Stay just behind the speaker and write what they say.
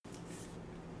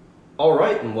All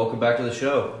right, and welcome back to the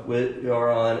show. We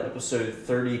are on episode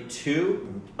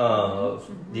 32 of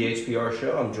the HPR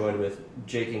show. I'm joined with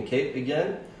Jake and Kate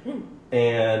again,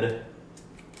 and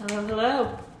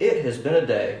hello. It has been a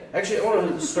day. Actually, I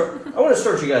want to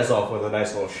start you guys off with a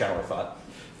nice little shower thought.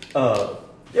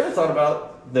 You ever thought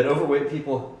about that overweight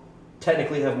people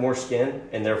technically have more skin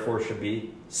and therefore should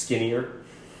be skinnier?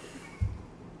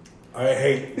 I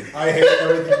hate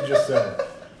everything you just said.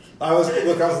 I was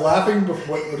laughing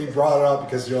before when he brought it up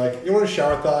because you're like, you want a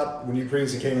shower thought? When you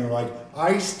previously came in, you're like,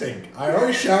 I stink. I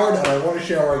already showered and I want to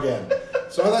shower again.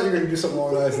 So I thought you were going to do something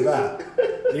along the lines of that.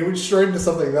 And you went straight into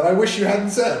something that I wish you hadn't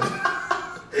said.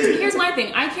 Here's my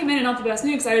thing. I came in and not the best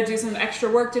mood because I had to do some extra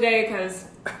work today because,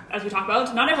 as we talked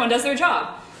about, not everyone does their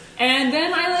job. And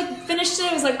then I finished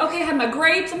it. I was like, okay, I had my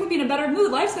grapes. I'm going to be in a better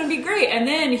mood. Life's going to be great. And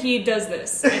then he does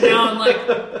this. And now I'm like,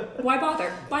 why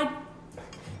bother? Why?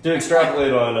 To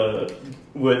extrapolate on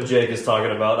what Jake is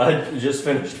talking about, I just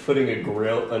finished putting a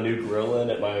new grill in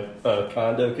at my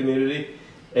condo community,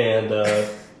 and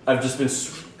I've just been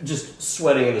just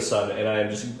sweating in the sun, and I am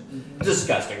just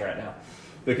disgusting right now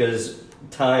because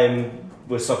time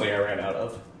was something I ran out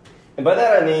of. And by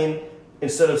that I mean,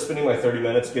 instead of spending my 30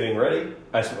 minutes getting ready,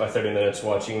 I spent my 30 minutes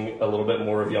watching a little bit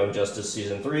more of Young Justice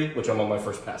Season 3, which I'm on my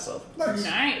first pass of.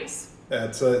 Nice. Yeah,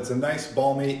 it's a nice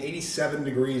balmy 87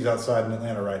 degrees outside in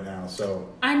Atlanta right now, so...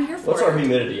 I'm here for What's it. our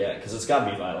humidity at? Because it's got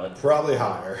to be violent. Probably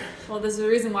higher. Well, this is the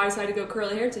reason why I decided to go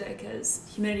curly hair today, because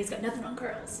humidity's got nothing on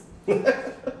curls.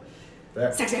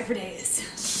 Sex hair for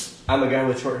days. I'm a guy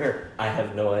with short hair. I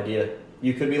have no idea.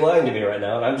 You could be lying to me right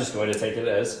now, and I'm just going to take it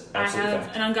as absolute I have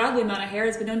fact. an ungodly amount of hair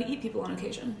that's been known to eat people on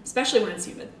occasion, especially when it's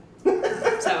humid.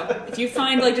 So, if you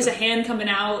find just a hand coming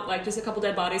out, just a couple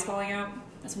dead bodies falling out,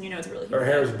 that's when you know it's really humid. Her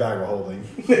hair is a bag of holding.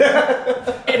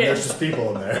 There's just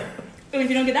people in there. If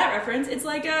you don't get that reference, it's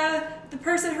like the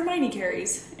purse that Hermione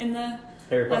carries in the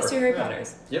last two Harry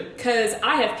Potters. Yep. Because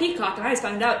I have Peacock, and I just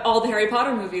found out all the Harry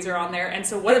Potter movies are on there, and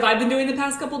so what have I been doing the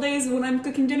past couple days when I'm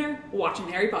cooking dinner? Watching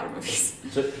the Harry Potter movies.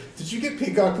 So, did you get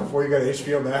Peacock before you got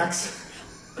HBO Max?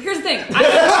 Here's the thing.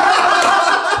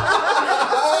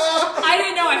 I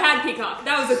didn't know I had Peacock.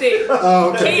 That was the thing.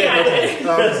 Oh, okay. Kate had it.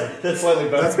 Okay. that's slightly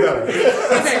better. That's better.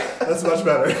 Okay. That's much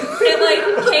better.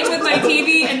 It came with my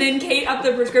TV, and then Kate upped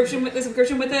the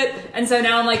subscription with it, and so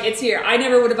now I'm like, it's here. I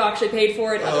never would have actually paid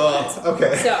for it otherwise.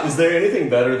 Okay. So Is there anything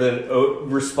better than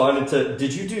responding to,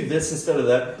 did you do this instead of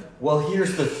that? Well,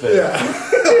 here's the thing. Yeah.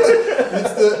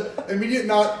 It's the immediate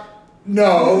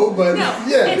no, but no,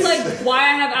 yes. it's like why I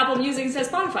have Apple Music instead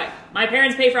of Spotify. My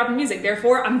parents pay for Apple Music,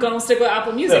 therefore I'm gonna stick with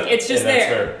Apple Music. It's just and that's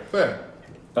there.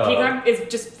 Fair. Peacock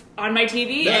is just on my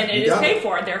TV, Yeah, and it is paid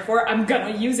for. Therefore, I'm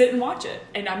gonna use it and watch it,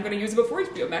 and I'm gonna use it before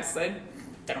HBO Max. I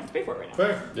don't have to pay for it right now.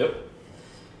 Fair. Yep.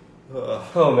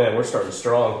 Oh man, we're starting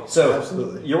strong. So,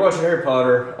 Absolutely. You're watching Harry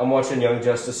Potter. I'm watching Young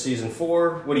Justice Season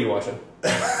 4. What are you watching?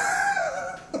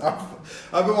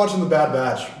 I've been watching The Bad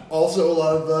Batch. Also a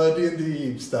lot of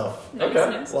D&D stuff. Nice, Okay.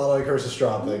 nice. A lot of Curse of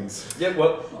Strahd things. Yeah,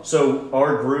 well, so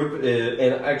our group,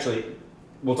 and actually,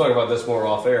 we'll talk about this more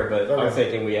off air, but Okay. I'm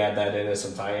thinking we add that in as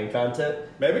some tie-in content.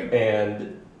 Maybe.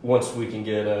 And once we can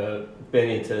get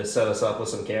Benny to set us up with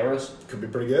some cameras, Could be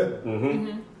pretty good. a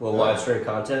little live stream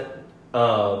content.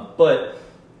 But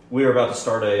we are about to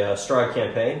start a Stride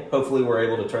campaign. Hopefully, we're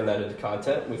able to turn that into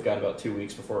content. We've got about 2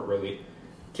 weeks before it really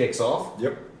kicks off.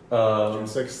 Yep. Um, June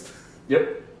 6th.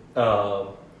 Yep.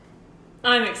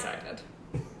 I'm excited.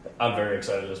 I'm very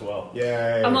excited as well.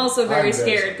 Yay. I'm also very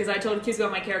scared because I told Q's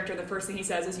about my character. The first thing he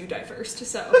says is, "You die first."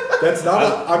 So That's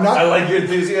not I'm not... I like your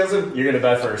enthusiasm. You're gonna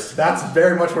die first. That's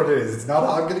very much what it is. It's not a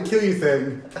I'm going to kill you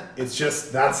thing. It's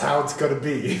just that's how it's going to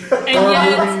be. and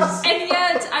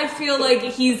yet, I feel like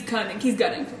he's gunning. He's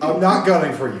gunning for me. I'm not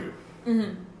gunning for you.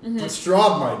 But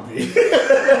Strahd might be.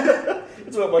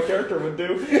 It's what my character would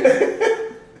do.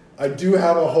 I do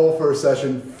have a whole first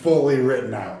session fully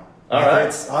written out. All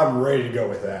right. I'm ready to go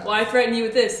with that. Well, I threaten you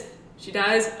with this. She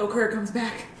dies, Okur comes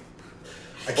back.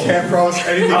 I can't promise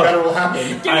anything better will happen.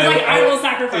 He was like, I will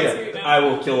sacrifice you now. I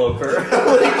will kill Okur.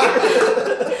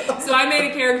 So I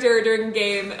made a character during a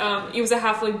game. He was a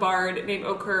halfling bard named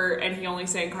Okur, and he only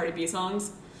sang Cardi B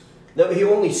songs. No, he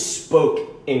only spoke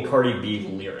in Cardi B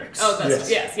lyrics. Oh, that's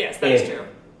Yes. yes, that is And true.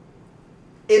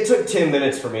 It took 10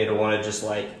 minutes for me to want to just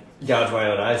gouge my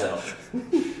own eyes out.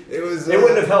 It was. It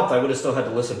wouldn't have helped. I would have still had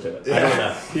to listen to it. I don't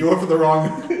know. He went for the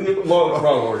wrong.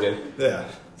 Wrong organ. Yeah. I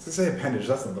was gonna say appendage.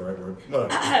 That's not the right word.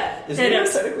 Whatever. Is It it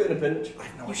is. technically an appendage?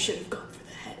 You should have gone for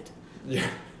the head. Yeah.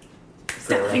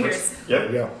 Snap fingers. There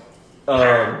we go.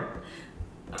 I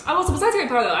also, besides Harry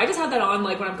Potter though, I just have that on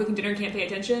when I'm cooking dinner and can't pay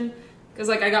attention. Because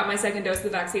like I got my second dose of the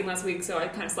vaccine last week, so I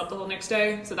kind of slept the whole next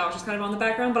day. So that was just kind of on the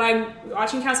background. But I'm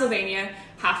watching Castlevania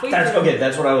halfway through. Okay,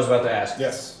 that's what I was about to ask.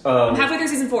 Yes. I'm halfway through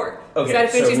season 4. Okay, So I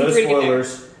finished so season no 3 to get there.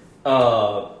 spoilers.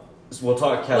 So we'll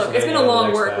talk Castlevania. Look, it's been a on the long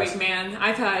next work pass. week, man.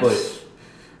 I've had. But,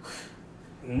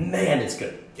 man, it's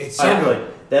good. It's I so feel good.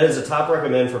 like that is a top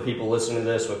recommend for people listening to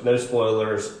this with no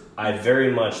spoilers. I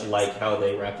very much like how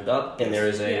they wrapped it up, and there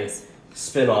is a Yes.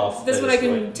 spin-off. This is that what I is can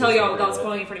going- tell that's y'all going without to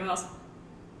spoiling it for anyone else.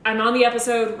 I'm on the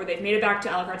episode where they've made it back to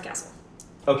Alucard Castle.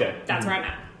 Okay. That's where I'm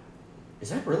at.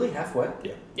 Is that really halfway?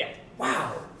 Yeah. Yeah.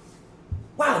 Wow.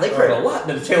 Wow, they create a lot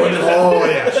in the tail end of that. Oh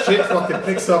yeah, shit fucking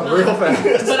picks up real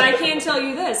fast. But I can tell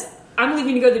you this. I'm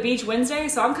leaving to go to the beach Wednesday,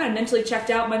 so I'm kind of mentally checked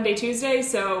out Monday, Tuesday,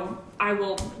 so I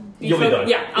will be You'll be done.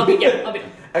 Yeah, I'll be done.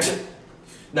 Actually,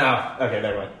 no. Okay,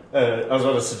 never mind. I was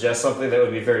about to suggest something that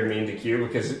would be very mean to Q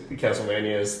because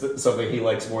Castlevania is something he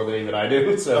likes more than even I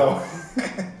do. So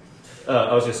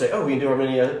I was going to say, we can do our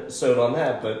mini episode on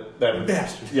that, but that would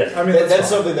Bastard. yeah. I mean, that's that's fine.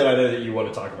 something that I know that you want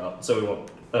to talk about, so we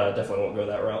won't definitely won't go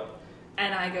that route.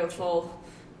 And I go full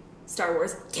Star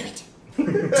Wars. Damn it.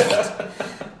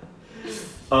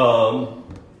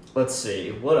 Let's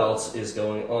see what else is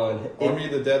going on. Army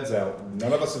of the Dead's out.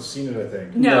 None of us have seen it, I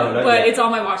think. No, not but yet. it's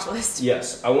on my watch list.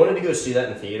 Yes, I wanted to go see that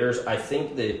in theaters. I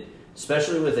think that,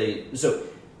 especially with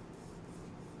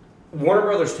Warner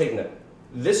Brothers, take note.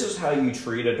 This is how you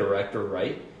treat a director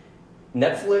right.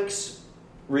 Netflix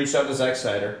reached out to Zack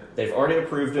Snyder. They've already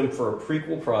approved him for a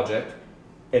prequel project,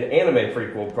 an anime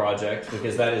prequel project,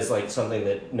 because that is like something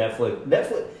that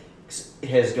Netflix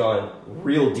has gone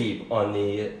real deep on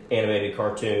the animated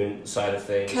cartoon side of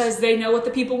things. Because they know what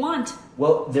the people want.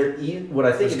 Well, what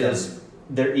I think it There's is,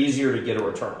 they're easier to get a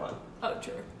return on. Oh,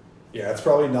 true. Yeah, it's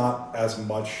probably not as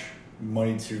much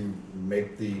money to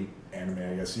make the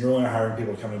anime, I guess. You're only hiring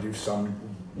people to come and do some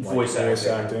Voice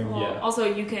acting. Well, Yeah. Also,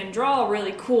 you can draw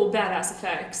really cool, badass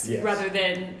effects Yes. rather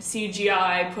than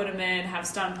CGI, put them in, have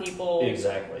stunt people.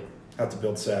 Exactly. Have to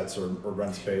build sets or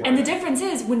rent space. And the difference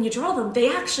is, when you draw them,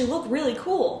 they actually look really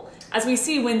cool. As we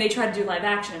see when they try to do live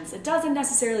actions, it doesn't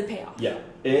necessarily pay off. Yeah.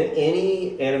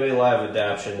 Any anime live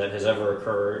adaptation that has ever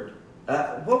occurred.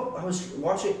 Well, I was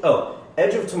watching.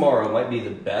 Edge of Tomorrow might be the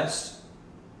best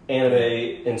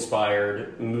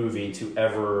anime-inspired movie to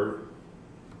ever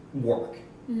work.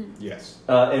 Yes.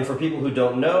 And for people who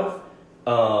don't know,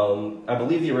 I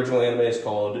believe the original anime is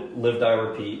called Live, Die,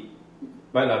 Repeat.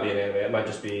 Might not be an anime. It might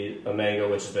just be a manga,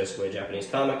 which is basically a Japanese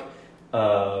comic.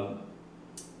 And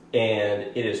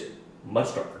it is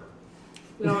much darker.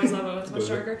 We always love it when it's much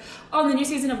darker. Oh, and the new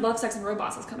season of Love, Sex, and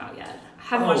Robots has come out yet.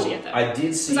 Haven't watched it yet, though. I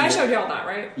did see. Because I showed y'all that,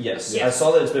 right? Yes. Yes. I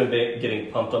saw that it's been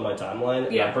getting pumped on my timeline,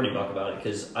 and Yeah. I'm pretty buck about it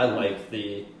because I like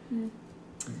the.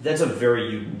 That's a very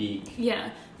unique.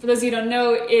 Yeah. For those of you who don't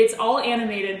know, it's all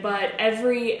animated, but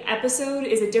every episode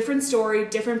is a different story,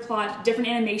 different plot, different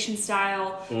animation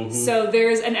style. So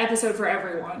there's an episode for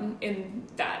everyone in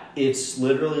that. It's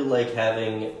literally like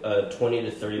having a 20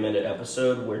 to 30 minute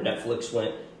episode where Netflix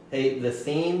went, "Hey, the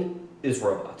theme is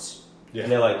robots," Yeah.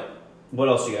 and they're like, "What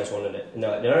else do you guys want in it?" And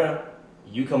they're like, "No,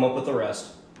 you come up with the rest.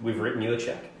 We've written you a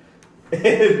check."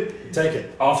 Take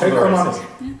it. Off Take to the our races.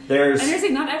 money. There's And there's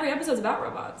like not every episode's about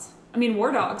robots. I mean,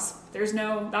 War Dogs. There's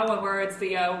no that one where it's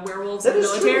the werewolves That in the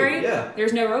is true, military. yeah.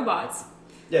 There's no robots.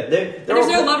 yeah, And there's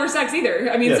no love or sex either.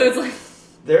 I mean, Yeah. so it's like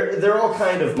They're all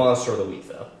kind of monster of the week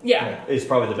though. yeah. Is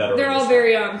probably the better. They're way to all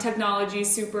describe very technology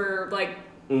super like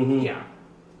Mhm. yeah.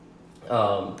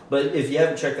 But if you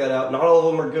haven't checked that out, not all of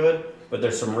them are good, but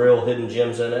there's some real hidden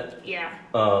gems in it. Yeah.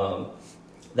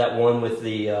 That one with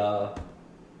the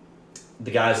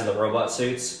guys in the robot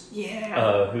suits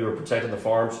Yeah. who are protecting the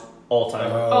farms, all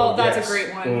time. Oh, that's yes. a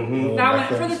great one. Mhm. That Oh, one my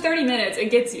for the 30 minutes, it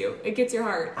gets you. It gets your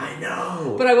heart. I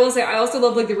know. But I will say, I also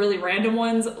love like the really random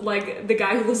ones, like the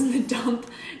guy who lives in the dump,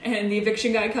 and the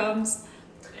eviction guy comes,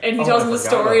 and he Oh, tells I him the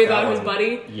forgot story about that about his one.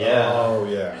 buddy. Yeah, Oh,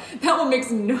 yeah. That one makes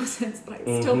no sense, but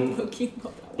I still Mhm. low-key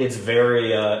love that one. it's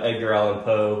very Edgar Allan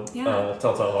Poe, Yeah.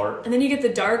 Telltale Heart. And then you get the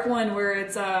dark one where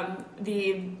it's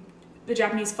the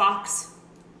Japanese fox.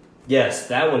 Yes,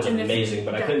 that one's And the- amazing,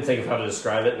 but I yeah. couldn't think of how to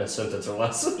describe it in a sentence or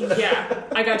less. Yeah,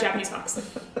 I got Japanese fox.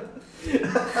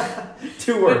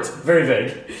 2 words, very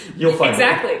vague. You'll find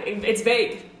Exactly. It's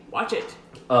vague. Watch it. it.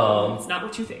 It's not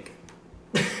what you think.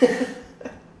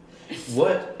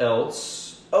 What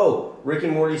else? Oh, Rick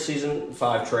and Morty season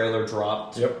 5 trailer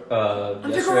dropped. Yep.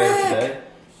 Yesterday or today.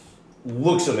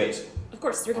 Looks amazing. Of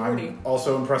course, Rick and Morty. I'm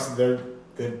also impressed that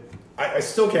I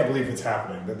still can't believe it's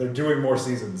happening, that they're doing more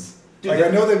seasons. Dude, Like, I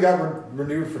know they've got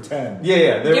renewed for 10.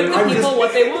 Yeah. Give the I'm people just-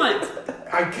 what they want.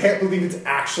 I can't believe it's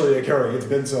actually occurring. It's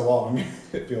been so long,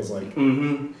 it feels like.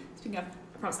 Mm-hmm. Speaking of,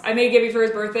 promise. I made Gibby for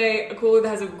his birthday a cooler that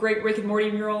has a great Rick and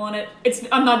Morty mural on it.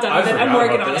 I'm not done with it. I'm forgot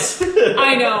working about on this. it.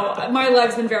 I know. My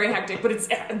life's been very hectic, but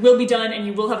it will be done, and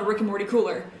you will have a Rick and Morty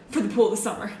cooler for the pool this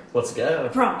summer. Let's go. I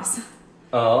promise.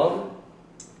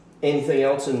 Anything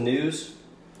else in news?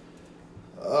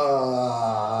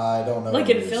 I don't know. Like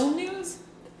in film news?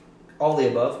 All the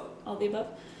above. All the above.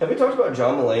 Have we talked about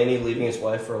John Mulaney leaving his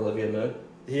wife for Olivia Moon?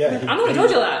 Yeah, I don't think I told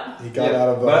you that. He got Yeah, out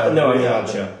of but no, rehab.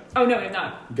 yeah, sure. Oh, no, I'm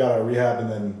not. He got out of rehab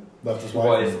and then left his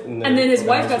wife. And then his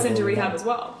wife got Organized sent to for rehab Olivia. as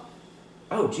well.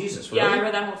 Oh Jesus! Really? Yeah, I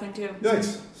read that whole thing too.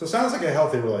 Yikes. So it sounds like a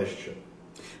healthy relationship.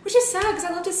 Which is sad because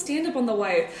I love to stand up on the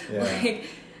wife. Yeah. Like,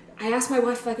 I asked my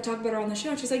wife if I could talk about her on the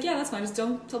show. She's like, yeah, that's fine. Just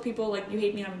don't tell people, like, you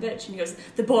hate me and I'm a bitch. And he goes,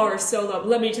 the bar is so low.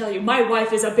 Let me tell you, my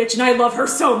wife is a bitch and I love her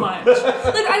so much. Like,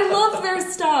 I love their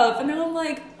stuff. And I'm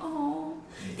like, oh.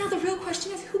 Now the real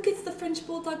question is, who gets the French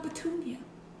Bulldog Petunia?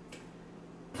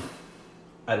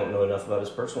 I don't know enough about his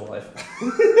personal life.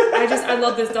 I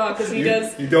love this dog because he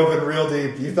does. You dove in real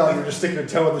deep. You thought you were just sticking a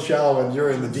toe in the shallow and you're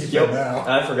in the deep end now.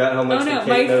 I forgot how much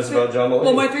Kate knows about John Mulaney.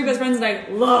 Well, my three best friends and I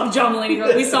love John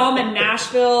Mulaney. We saw him in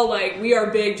Nashville. Like, we are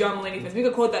big John Mulaney fans. We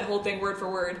could quote that whole thing word for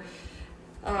word.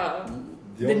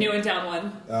 The New in Town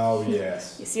one. Oh,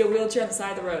 yes. You see a wheelchair on the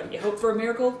side of the road. You hope for a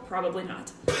miracle? Probably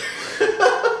not.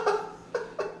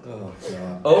 Oh,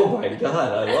 God. Oh my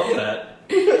God, I love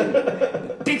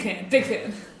that. Big fan, big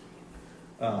fan.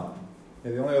 Yeah,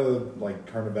 the only other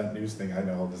current event news thing I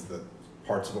know of is that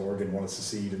parts of Oregon want to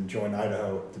secede and join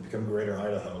Idaho to become Greater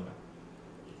Idaho.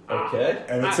 Okay.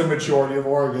 And it's a majority of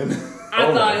Oregon. I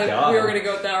Oh thought my God. we were going to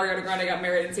go with that. Ariana Grande got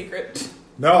married in secret.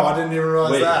 No, I didn't even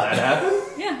realize Wait, that. that happened?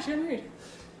 Yeah, she got married.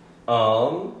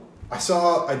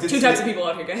 I did Two see- types of people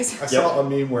out here, guys. I saw a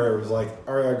meme where it was like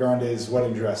Ariana Grande's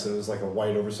wedding dress. It was like a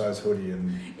white oversized hoodie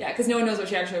and Yeah, because no one knows what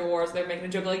she actually wore, so they're making a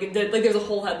joke. Like there's a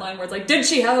whole headline where it's like, did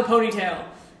she have a ponytail?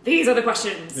 These are the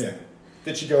questions. yeah.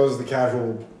 Did she go as the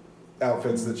casual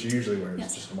outfits that she usually wears?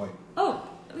 Yes. Just in white. Oh,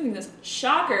 look at this.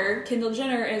 Shocker, Kendall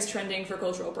Jenner is trending for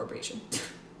cultural appropriation.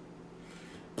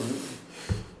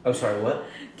 I'm sorry, what?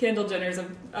 Kendall Jenner's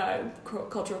a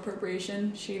cultural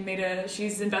appropriation.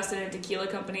 She's invested in a tequila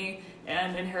company,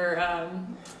 and in her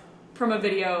promo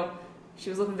video, she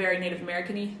was looking very Native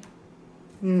American-y.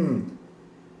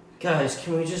 Guys,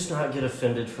 can we just not get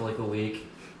offended for like a week?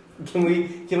 Can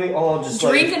we all just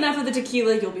Drink enough of the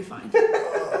tequila, you'll be fine.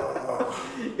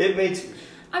 It makes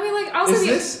I mean, like, also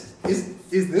Is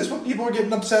this what people are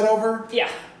getting upset over? yeah,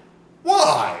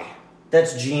 Why?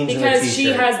 that's jeans and a because t-shirt. she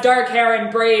has dark hair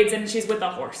and braids, and she's with a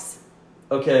horse.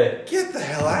 Okay, Get the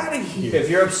hell out of here. if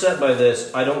you're upset by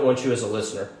this, I don't want you as a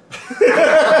listener.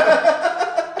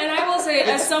 And I will say,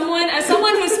 as someone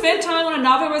who spent time on a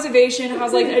Navajo reservation,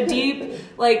 has like a deep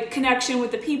like connection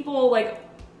with the people, like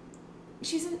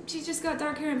she's just got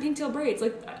dark hair and pigtail braids.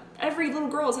 Like every little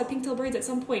girl has had pigtail braids at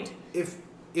some point. If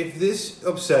this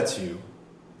upsets you,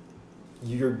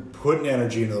 you're putting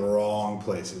energy into the wrong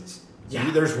places. Yeah.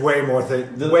 There's way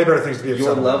better things to be upset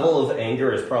Your about. level of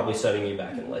anger is probably setting you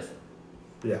back in life.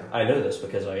 Yeah. I know this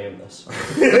because I am this.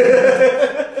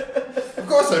 Of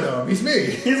course I know him. He's me.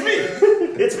 It's me.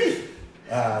 It's me.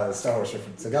 Star Wars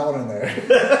reference. I got one in there.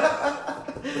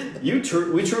 We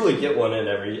truly get one in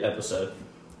every episode.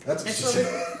 That's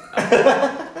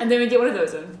And then we get one of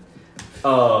those in.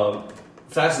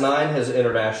 Fast 9 has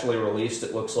internationally released,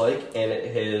 it looks like, and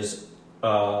it has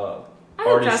I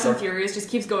think Fast and Furious just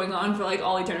keeps going on for like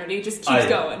all eternity. Just keeps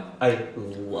going. I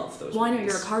love those Well, I know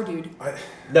movies. you're a car dude.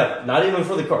 No, not even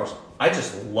for the cars. I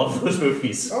just love those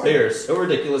movies. Oh. They are so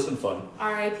ridiculous and fun.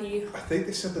 R.I.P. I think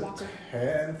they said the Walker.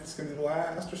 10th is going to be the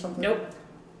last or something. Nope.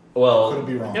 Well, Could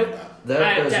be wrong Nope. with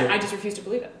that. I just refuse to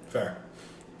believe it. Fair.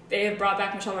 They have brought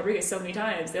back Michelle Rodriguez so many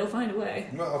times. They'll find a way.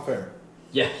 Well, fair.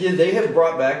 yeah, they have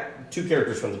brought back 2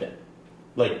 characters from the dead.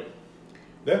 Like,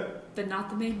 Yeah. But not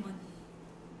the main one.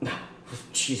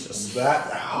 Jesus.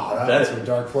 That's a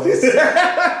dark place. Dun,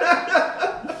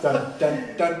 dun,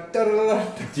 dun, dun, dun, dun.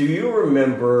 Do you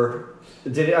remember?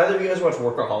 Did either of you guys watch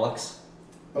Workaholics?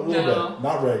 A little No. bit.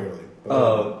 Not regularly.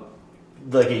 But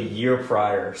Like a year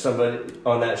prior, somebody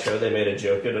on that show they made a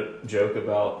joke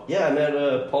about. Yeah, I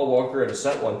met Paul Walker at a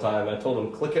set one time. I told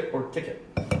him click it or ticket.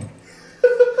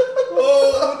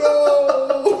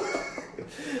 oh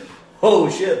Oh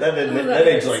shit, that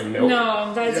aged like milk.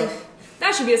 No, Yeah.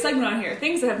 that should be a segment on here.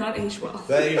 Things that have not aged well. no!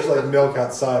 That ages like milk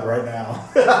outside right now.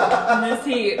 In this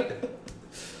heat.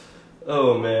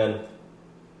 Oh man.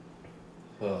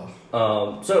 Ugh.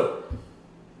 So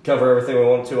cover everything we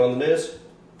want to on the news.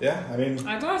 Yeah, I mean,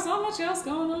 There's not much else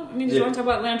going on. I mean, just Yeah. want to talk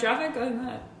about land traffic? Other than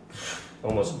that.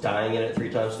 Almost dying in it 3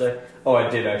 times a day. Oh, I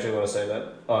did actually want to say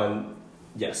that.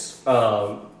 Yes.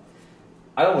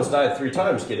 I almost died 3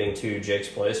 times getting to Jake's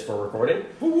place for recording.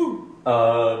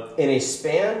 In a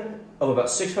span of about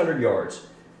 600 yards.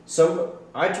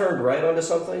 I turned right onto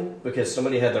something because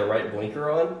somebody had their right blinker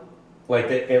on,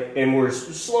 and were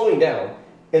slowing down,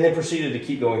 and then proceeded to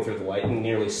keep going through the light and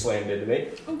nearly slammed into me.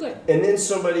 Oh, good. And then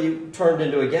somebody turned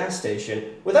into a gas station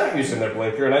without using their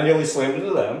blinker, and I nearly slammed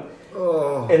into them.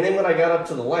 Oh. And then when I got up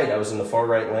to the light, I was in the far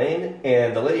right lane,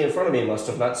 and the lady in front of me must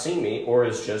have not seen me, or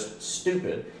is just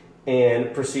stupid,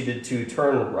 and proceeded to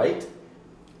turn right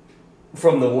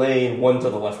from the lane one to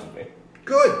the left of me.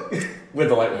 Good. With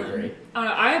the light went green.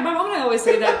 I don't know. My mom and I always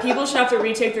say that people should have to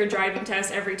retake their driving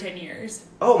test every 10 years.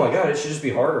 Oh my god, it should just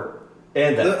be harder.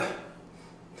 And that.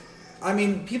 I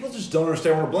mean, people just don't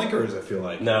understand what a blinker is, I feel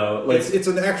like. No, it's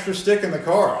an extra stick in the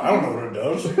car. I don't know what it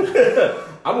does.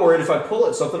 I'm worried if I pull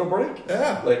it, something will break.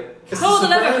 Yeah. It's Hold the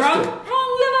lever, surprise Gronk!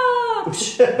 Wrong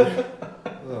lever!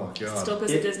 Oh, God. Still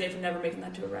pissed at Disney for never making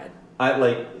that to a ride. I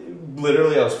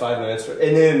was 5 minutes,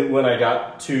 and then when I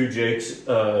got to Jake's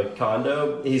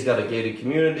condo, he's got a gated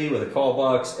community with a call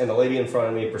box, and the lady in front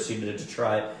of me proceeded to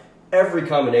try every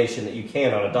combination that you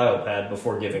can on a dial pad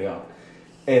before giving up.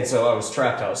 And so I was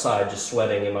trapped outside just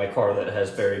sweating in my car that has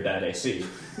very bad AC.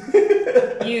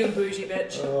 You bougie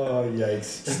bitch. Oh,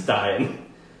 yikes. Just dying.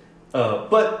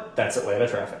 But that's Atlanta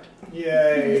traffic.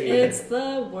 Yay. It's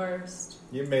the worst.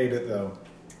 You made it, though.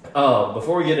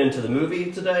 Before we get into the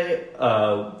movie today,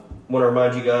 want to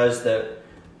remind you guys that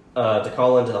to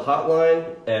call into the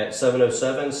hotline at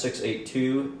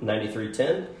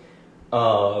 707-682-9310.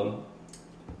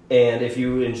 And if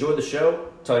you enjoy the show,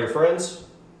 tell your friends,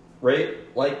 rate,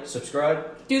 like,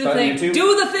 subscribe. Do the thing.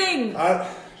 Do the thing! I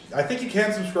think you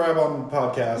can subscribe on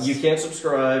podcasts. You can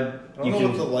subscribe. I don't know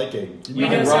what the liking. You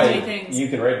know so many things. You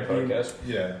can rate a podcast.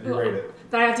 Yeah, you rate it.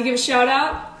 But I have to give a shout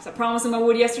out, because I promised him I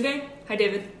would yesterday. Hi,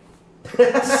 David.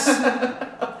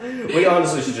 We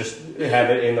honestly should just have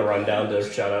it in the rundown to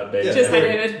shout out David. Just hi,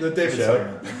 David. The David Show.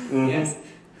 segment. Mm-hmm. Yes.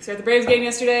 So at the Braves game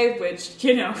yesterday, which,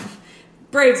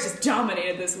 Braves just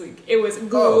dominated this week. It was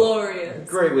glorious.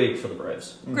 Great week for the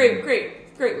Braves. Great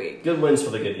week. Good wins for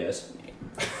the good guys.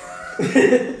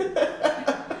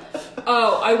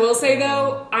 Oh, I will say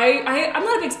though, I'm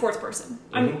not a big sports person.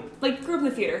 I'm grew up in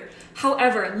the theater.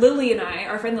 However, Lily and I,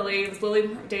 our friend Lily,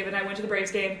 David and I went to the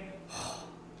Braves game.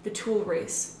 The Tool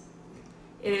race.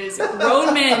 It is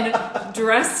grown men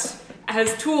dressed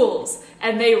as tools,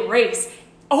 and they race.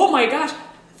 Oh my gosh,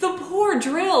 the poor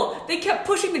drill. They kept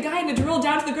pushing the guy in the drill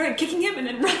down to the ground, kicking him, and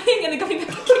then running, and then coming back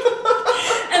and kicking him.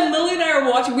 And Lily and I are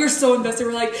watching. We were so invested.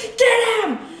 We're like, get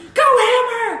him! Go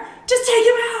Hammer! Just take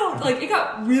him out! It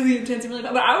got really intense and really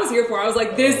bad. But I was here for it. I was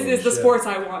like, this is the sports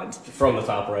I want. From the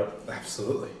top rope.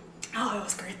 Absolutely. Oh, it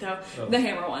was great though. The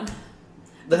Hammer one.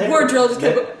 The poor drill just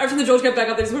kept, every time the drill kept back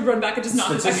up, they just would run back and just knock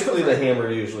him back. Statistically, the Hammer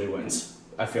usually wins,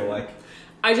 I feel like.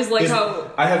 I just like how...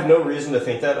 I have no reason to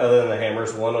think that other than the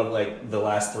Hammer's won on the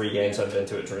last 3 games I've been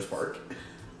to at Truist Park.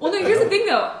 Well, no, here's the thing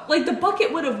though. The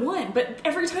bucket would have won, but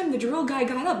every time the drill guy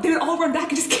got up, they would all run back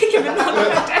and just kick him and knock him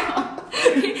back down.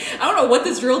 I don't know what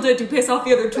this drill did to piss off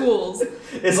the other tools.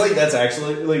 It's that's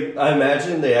actually, I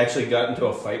imagine they actually got into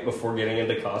a fight before getting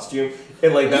into costume,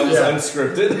 and that was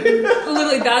unscripted.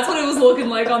 Literally, that's what it was looking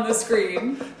like on the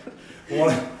screen.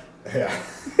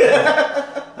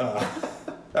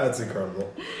 That's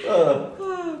incredible.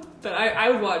 But I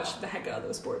would watch the heck out of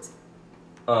those sports.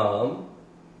 I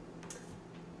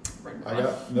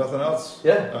got nothing else.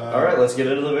 Yeah. All right, let's get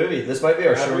into the movie. This might be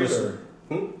our shortest.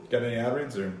 Got any ad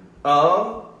reads or?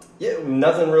 Yeah,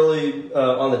 nothing really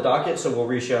on the docket, so we'll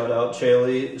re-shout out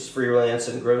Chaley's freelance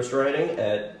and ghostwriting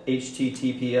at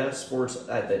https sports.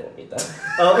 They don't need that.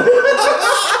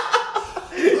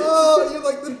 Oh, you're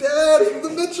like the dad from the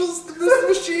Mitchells, the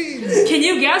Machines. Can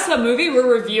you guess what movie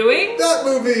we're reviewing? That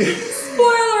movie.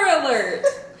 Spoiler alert.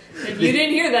 If you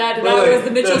didn't hear that, that was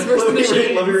the Mitchells vs. the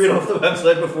Machines. Let me read off the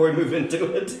website before we move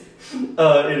into it.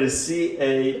 It is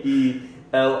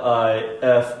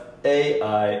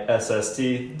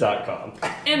CAELIFAISST.com.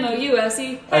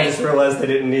 MOUSE. I just realized they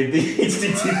didn't need the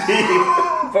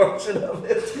HTTP portion of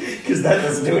it, because that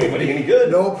doesn't do anybody any good.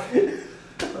 Nope.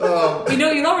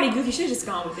 You'd already goof. You should have just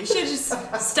gone with it. You should have just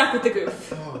stuck with the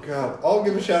goof. Oh, God. I'll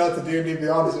give a shout out to D&D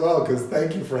Beyond as well, because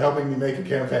thank you for helping me make a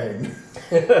campaign.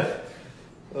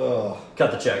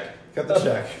 Cut the check. Cut the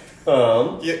check.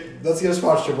 Let's get a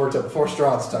sponsorship worked up before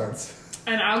Strahd starts.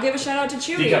 And I'll give a shout out to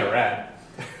Chewy. You got a rad.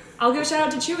 I'll give a shout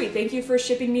out to Chewy. Thank you for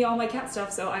shipping me all my cat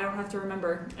stuff so I don't have to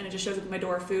remember. And it just shows up at my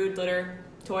door. Food, litter,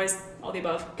 toys, all the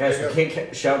above. Guys, we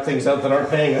can't shout things out that aren't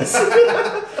paying us.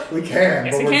 We can,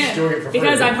 Yes, but we we're can. just doing it for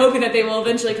because free. I'm hoping that they will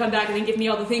eventually come back and then give me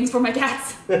all the things for my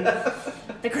cats.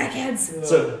 The crackheads.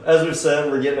 So, as we've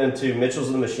said, we're getting into Mitchells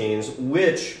and the Machines,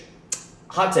 which,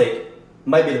 hot take,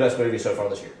 might be the best movie so far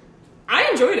this year. I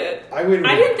enjoyed it. I would.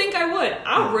 I didn't think I would.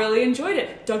 I really enjoyed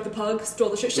it. Doug the Pug stole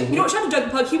the shit. You know what? Shout out to Doug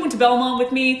the Pug. He went to Belmont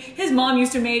with me. His mom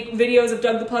used to make videos of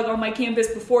Doug the Pug on my campus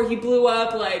before he blew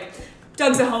up. Like,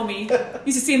 Doug's a homie.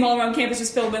 Used to see him all around campus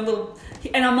just filming little...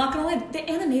 And I'm not gonna lie, the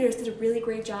animators did a really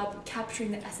great job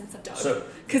capturing the essence of Doug. So,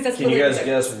 Because that's can you really guys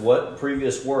guess what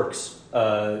previous works,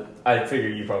 I figure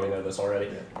you probably know this already,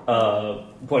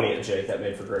 pointing at Jake, that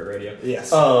made for great radio.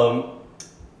 Yes.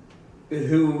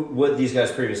 What these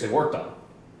guys previously worked on.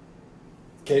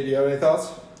 Kate, do you have any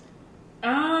thoughts?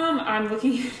 I'm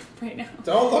looking at it right now.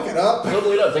 Don't look it up. Don't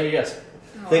look it up, take a guess.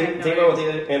 Oh, I Think have no about what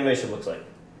idea. the animation looks like.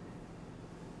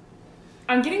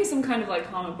 I'm getting some kind of like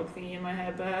comic book thingy in my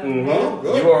head, but Oh,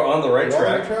 good. You are on the right You're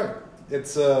on the track. track.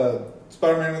 It's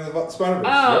Spider-Man and the Spider-Verse.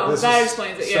 Oh, This that is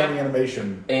explains it, yeah. Sony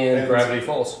Animation. And Gravity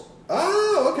Falls.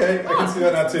 Oh, okay. I can see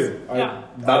that now too. Yeah.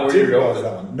 Not where didn't you're going realize with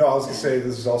that one. No, I was gonna say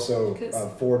this is also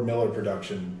 'Cause- Ford Miller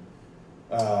production.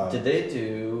 Did they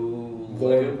do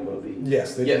Lord- Lego Movie?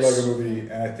 Yes, they Yes. did Lego Movie,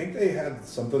 and I think they had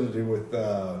something to do with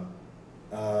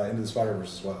Into the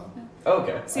Spider-Verse as well.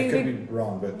 Okay. See, I could the- be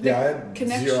wrong, but the yeah, I had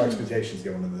connection- zero expectations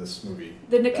going into this movie.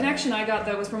 the connection I got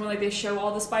though was from when like they show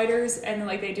all the spiders and then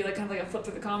like they do like kind of like a flip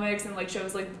through the comics and like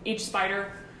shows like each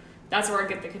spider. That's where I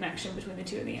get the connection between the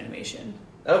two in the animation.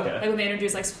 Okay. Like when they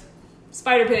introduce like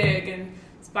Spider Pig and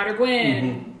Spider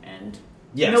Gwen and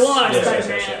Yes. Noah yes,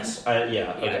 Spider-Man. yes.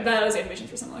 Yeah, okay. those animations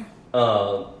were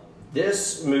similar.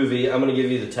 This movie, I'm going to give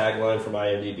you the tagline from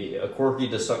IMDb. A quirky,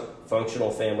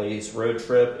 dysfunctional family's road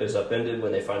trip is upended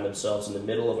when they find themselves in the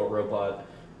middle of a robot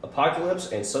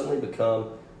apocalypse and suddenly become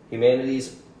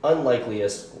humanity's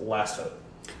unlikeliest last hope.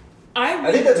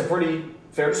 I think that's a pretty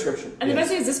fair description. And the best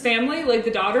thing is this family, like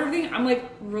the daughter thing, I'm like,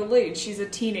 relate. She's a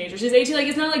teenager. She's 18. Like,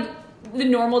 it's not like the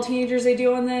normal teenagers they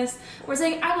do on this. Where it's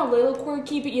like, I'm a little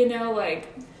quirky, but you know, like,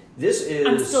 This is...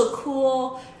 I'm still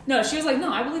cool. No, she was like,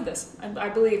 no, I believe this. I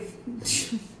believe.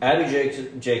 Abby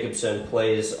Jacobson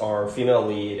plays our female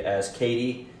lead as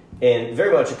Katie, and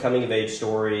very much a coming-of-age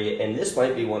story, and this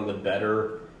might be one of the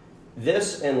better...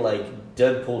 This and, like,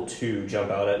 Deadpool 2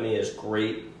 jump out at me as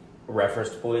great reference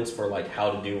points for, like,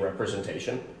 how to do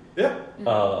representation. Yeah.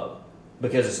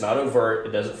 Because it's not overt,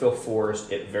 it doesn't feel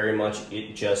forced,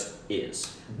 it just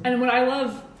is. And what I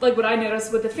love, like, what I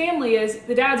noticed with the family is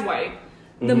the dad's white.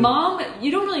 The mom, you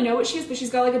don't really know what she is, but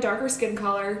she's got like a darker skin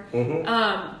color. And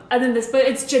then but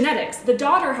it's genetics. The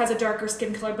daughter has a darker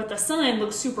skin color, but the son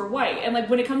looks super white. And like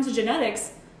when it comes to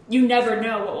genetics, you never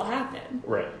know what will happen.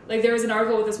 Right. Like there was an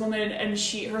article with this woman, and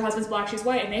her husband's black, she's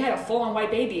white, and they had a full-on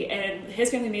white baby. And his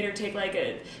family made her take like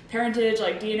a parentage,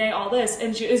 like DNA, all this,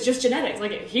 and it's just genetics.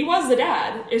 Like he was the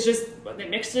dad. It's just they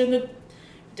mixed it in the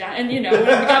dad, and you know when we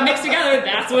got mixed together,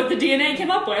 that's what the DNA came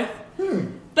up with.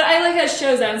 But I like how it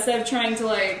shows that instead of trying to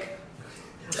like...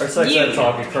 Our sex ed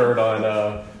talk occurred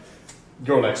on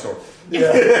Girl Next Door.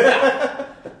 Yeah.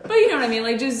 But you know what I mean,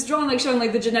 like just showing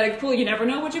like the genetic pool, you never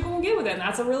know what you're going to get with it, and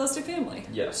that's a realistic family.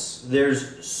 Yes.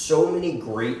 There's so many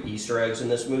great Easter eggs in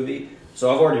this movie.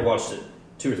 So I've already watched it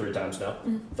 2 or 3 times now.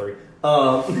 3.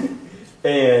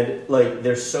 And like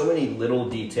there's so many little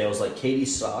details, like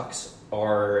Katie's socks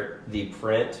are the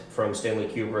print from Stanley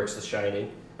Kubrick's The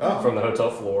Shining from the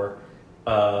hotel floor.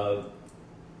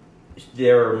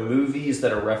 There are movies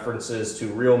that are references to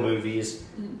real movies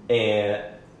and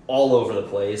all over the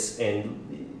place,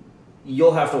 and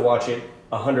you'll have to watch it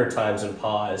 100 times and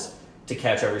pause to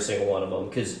catch every single one of them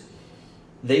because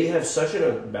they have such an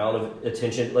amount of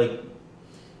attention. Like,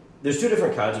 there's 2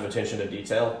 different kinds of attention to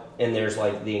detail, and there's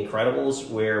like The Incredibles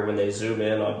where when they zoom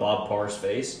in on Bob Parr's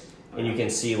face and you can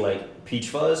see like peach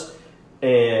fuzz.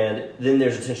 And then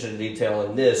there's attention to detail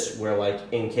in this, where like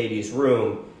in Katie's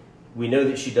room, we know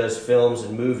that she does films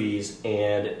and movies,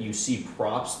 and you see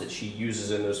props that she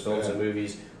uses in those films and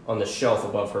movies on the shelf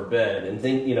above her bed, and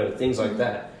things like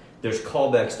that. There's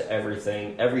callbacks to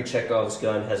everything. Every Chekhov's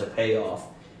gun has a payoff.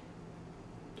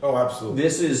 Oh, absolutely.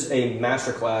 This is a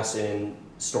masterclass in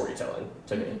storytelling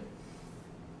to me,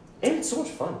 and it's so much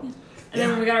fun. And then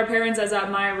when we got our parents as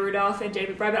Maya Rudolph and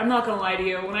David McBride, but I'm not going to lie to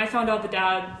you, when I found out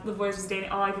the voice was Danny,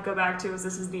 all I could go back to was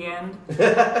This Is the End.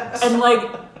 And like,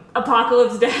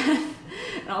 Apocalypse Dad.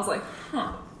 And I was like,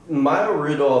 huh. Maya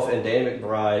Rudolph and Danny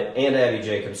McBride and Abby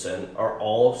Jacobson are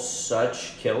all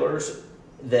such killers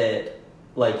that,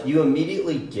 like, you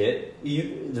immediately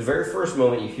the very first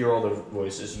moment you hear all their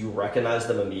voices, you recognize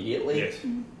them immediately. Yes.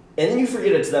 And then you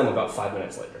forget it's them about 5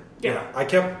 minutes later. Yeah, I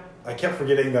kept I kept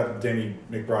forgetting that Danny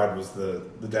McBride was the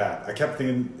dad. I kept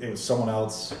thinking it was someone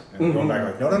else, and going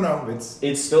back like, no,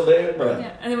 It's still Danny McBride.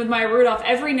 Yeah, and then with Maya Rudolph,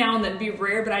 every now and then, it'd be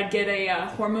rare, but I'd get a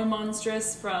hormone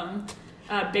monstrous from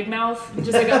Big Mouth.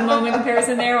 Just like a moment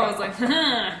comparison there. I was like,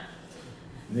 haha.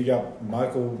 And you got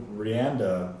Michael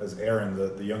Rianda as Aaron,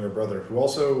 the younger brother, who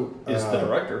also Is the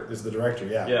director. Is the director,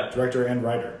 yeah. Yeah. Director and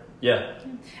writer. Yeah.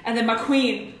 And then my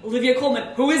queen, Olivia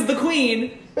Colman, who is the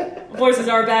queen, voices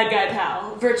our bad guy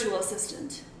pal, virtual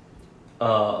assistant.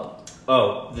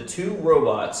 The two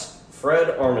robots,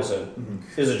 Fred Armisen,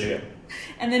 is a Jim.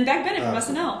 And then Beck Bennett from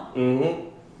SNL.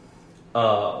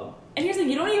 Mm-hmm. And here's the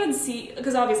thing, you don't even see,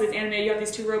 because obviously it's anime, you have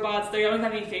these two robots, they don't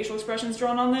have any facial expressions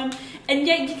drawn on them, and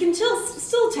yet you can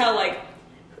still tell, like,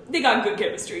 they got good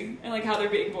chemistry, and, like, how they're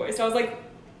being voiced. I was like,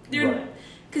 they're...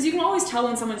 Because you can always tell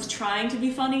when someone's trying to be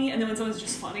funny, and then when someone's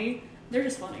just funny, they're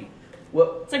just funny.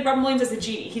 Well, it's like Robin Williams as a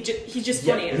genie. He's just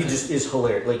funny. He just is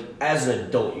hilarious. Like, as an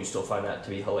adult, you still find that to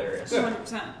be hilarious.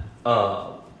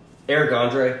 100%. Eric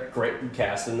Andre, great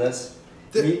cast in this.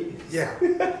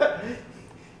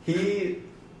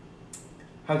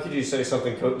 How could you say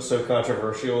something so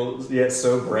controversial yet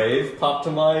so brave popped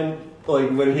to mind? Like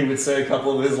when he would say a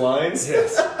couple of his lines.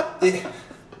 Yes.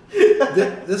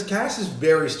 This cast is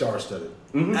very star-studded,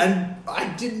 and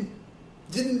I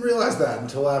didn't realize that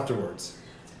until afterwards.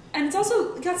 And it's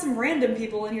also got some random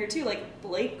people in here too, like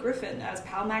Blake Griffin as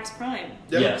Pal Max Prime.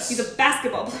 Yep. Yes. He's a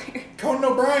basketball player. Conan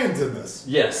O'Brien's in this.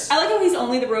 Yes. I like how he's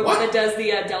only the robot that does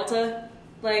the Delta.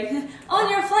 Like, on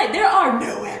your flight, there are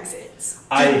no exits.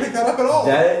 I didn't pick that up at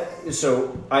all.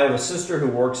 So I have a sister who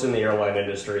works in the airline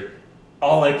industry.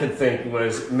 All I could think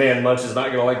was, man, Munch is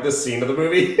not going to like this scene of the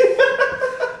movie.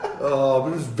 Oh,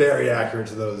 but it was very accurate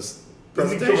to those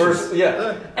presentations.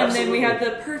 Yeah. And absolutely. then we have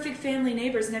the perfect family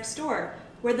neighbors next door,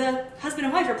 where the husband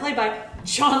and wife are played by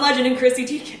John Legend and Chrissy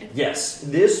Teigen. Yes,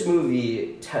 this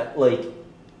movie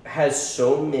has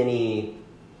so many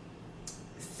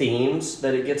themes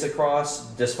that it gets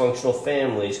across: dysfunctional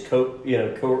families,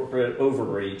 corporate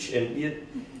overreach,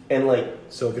 and like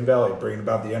Silicon Valley, bringing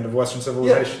about the end of Western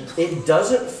civilization. Yeah, it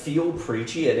doesn't feel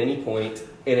preachy at any point,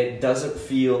 and it doesn't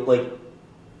feel like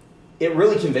it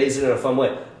really conveys it in a fun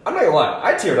way. I'm not gonna lie,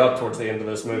 I teared up towards the end of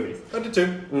this movie. I did too.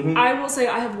 Mm-hmm. I will say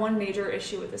I have one major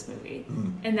issue with this movie,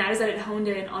 and that is that it honed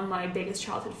in on my biggest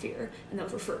childhood fear, and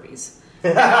those were Furbies.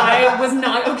 And I was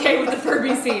not okay with the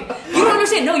Furby scene. You don't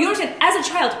understand. No, you don't understand. As a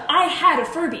child, I had a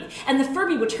Furby, and the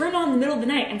Furby would turn on in the middle of the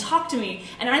night and talk to me,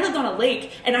 and I lived on a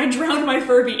lake, and I drowned my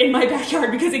Furby in my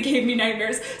backyard because it gave me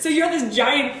nightmares. So you're this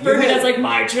giant Furby that's like,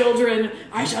 my children,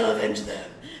 I shall avenge them.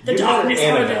 The darkness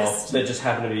harvest. That just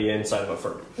happened to be inside of a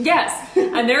Furby. Yes,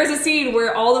 and there is a scene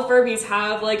where all the Furbies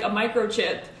have like a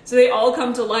microchip, so they all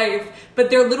come to life,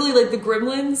 but they're literally like the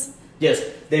Gremlins. Yes,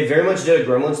 they very much did a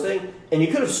Gremlins thing, and you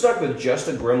could have stuck with just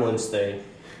a Gremlins thing,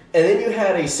 and then you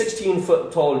had a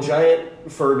 16-foot tall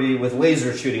giant Furby with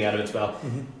lasers shooting out of its mouth.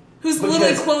 Mm-hmm. Who's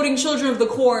literally quoting Children of the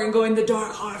Corn, going, "The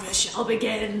dark harvest shall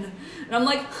begin." And I'm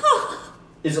like, huh.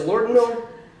 Is it Lord and Miller?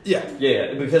 Yeah.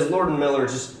 Yeah, because Lord and Miller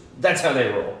that's how they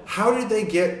roll. How did they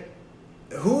get...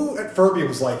 Who at Furby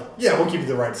was like, yeah, we'll give you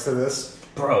the rights to this.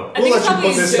 Bro. I We'll think let you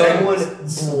put this someone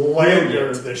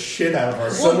slander the shit out of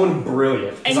our Someone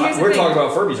brilliant. And here's the We're thing. talking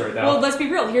about Furbies right now. Well, let's be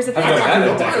real. Here's the thing. I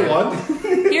Go buy one.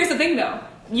 Here's the thing, though.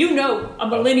 You know, a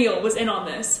millennial was in on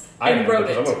this and wrote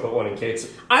it. I'm going to put one in Kate's.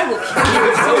 I will kill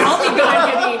you. So help me God,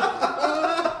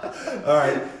 Gibby. All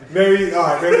right, maybe it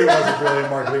was a brilliant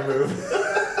marketing move.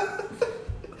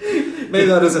 Maybe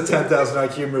that is a 10,000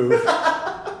 IQ move.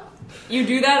 You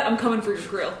do that, I'm coming for your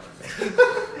grill.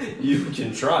 You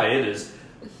can try. It is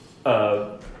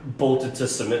bolted to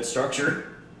cement structure.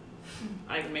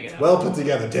 I can make it happen. Well put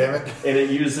together, damn it. And it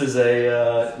uses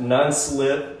a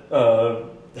non-slip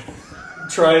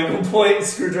triangle point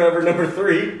screwdriver number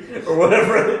 3 or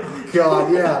whatever.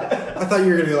 God, yeah. I thought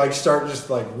you were gonna like start just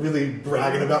like really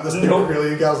bragging about this new Nope. grill.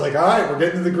 You guys like, all right, we're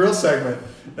getting to the grill segment.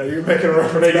 Now you're making a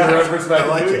reference back. I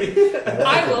like it.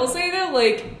 I will say though,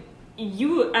 like,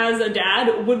 you as a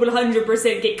dad would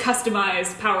 100% get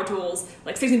customized power tools,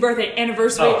 like 16th birthday,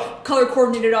 anniversary, color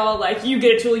coordinated all. Like you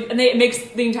get a tool, and it makes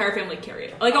the entire family carry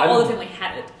it. Like all the family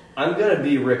had it. I'm gonna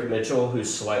be Rick Mitchell,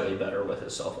 who's slightly better with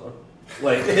his cell phone.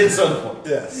 Like at some point.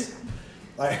 Yes.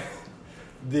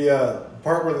 The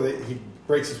part where he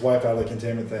breaks his wife out of the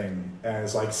containment thing, and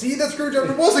it's like, see, that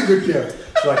screwdriver was a good gift.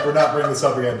 She's like, we're not bringing this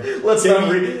up again.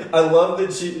 I love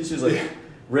that she's like,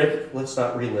 Rick, let's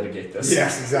not relitigate this.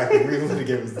 Yes, exactly.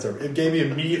 Relitigate was the term. It gave me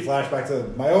an immediate flashback to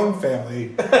my own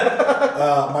family.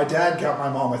 My dad got my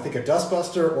mom, I think, a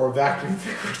dustbuster or a vacuum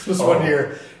for Christmas one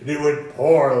year, and it went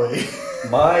poorly.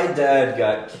 My dad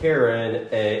got Karen.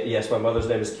 Yes, my mother's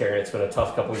name is Karen. It's been a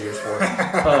tough couple of years for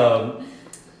her.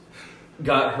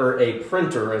 Got her a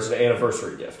printer as an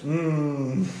anniversary gift.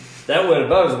 That went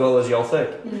about as well as y'all think.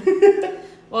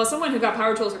 Well, as someone who got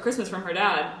power tools for Christmas from her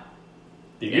dad,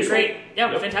 It's great.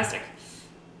 Yeah, fantastic.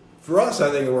 For us, I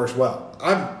think it works well.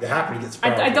 I'm happy to get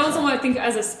some I don't want to think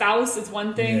as a spouse, it's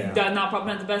one thing. Yeah. Not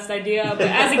probably not the best idea. But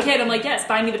as a kid, I'm like, yes,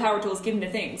 buy me the power tools, give me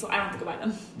the thing. So I don't have to go buy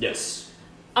them. Yes.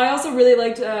 I also really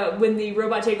liked when the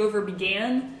robot takeover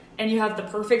began, and you have the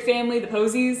perfect family, the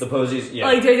Posies. The Posies, yeah.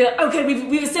 Like they're like, okay,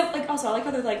 we've assembled. Like also, I like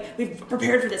how they're like, we've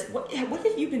prepared for this. What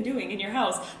have you been doing in your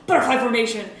house? Butterfly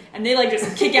formation, and they like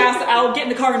just kick ass out, get in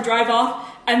the car, and drive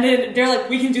off. And then they're like,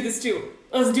 we can do this too.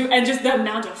 Let's do. And just the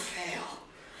amount of fail.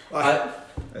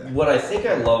 What I think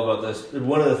I love about this,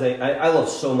 one of the things I love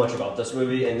so much about this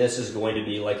movie, and this is going to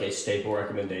be like a staple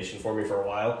recommendation for me for a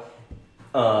while.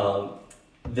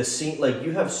 The scene, like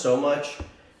you have so much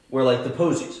where like the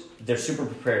Posies, they're super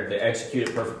prepared, they execute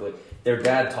it perfectly. Their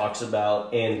dad talks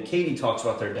about, and Katie talks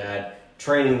about their dad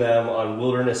training them on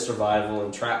wilderness survival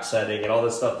and trap setting and all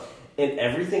this stuff. And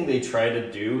everything they try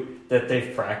to do that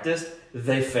they've practiced,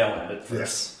 they fail at it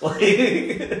first. Yes.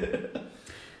 Like,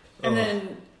 And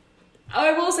then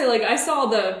I will say, like, I saw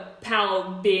the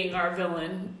Pal being our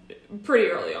villain pretty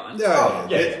early on. Yeah,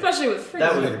 yeah. Especially with Freddie.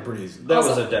 That I was think it pretty easy. that was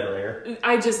Also- a dead ringer.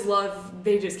 I just love,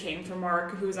 they just came from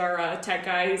Mark, who's our tech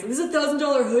guy. He's like, this is a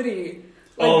 $1,000 hoodie.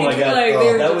 Like, Oh my god, like,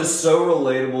 they were that just- was so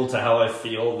relatable to how I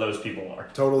feel those people are.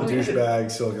 Total Okay.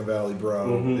 douchebag, Silicon Valley bro.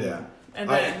 Mhm. Yeah. And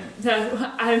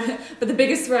then, but the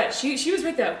biggest threat, she was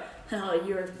right there. Oh,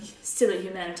 you're silly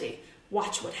humanity.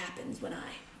 Watch what happens when I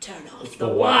turn off the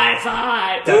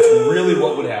Wi-Fi. That's really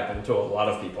what would happen to a lot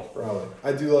of people. Probably.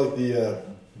 I do like the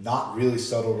not really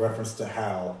subtle reference to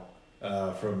Hal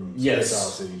from Yes.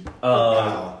 Space Odyssey.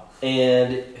 Um,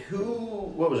 And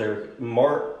what was Eric?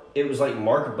 It was like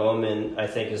Mark Bowman, I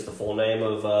think is the full name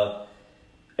of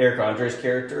Eric Andre's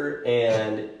character,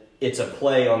 and it's a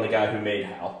play on the guy who made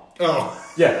Hal. Oh,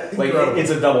 Yeah, like Incredible. it's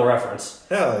a double reference.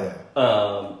 hell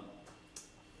yeah.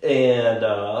 And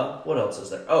what else is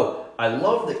there? Oh, I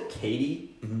love that Katie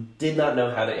did not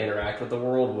know how to interact with the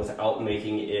world without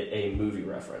making it a movie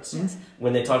reference.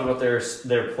 When they talk about their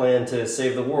plan to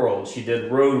save the world, she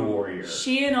did Road Warrior.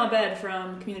 She and Abed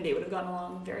from Community would have gotten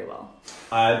along very well.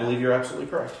 I believe you're absolutely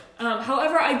correct.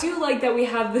 However, I do like that we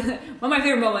have one of my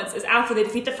favorite moments is after they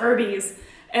defeat the Furbies.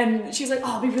 And she's like,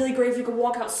 oh, it'd be really great if you could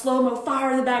walk out slow-mo,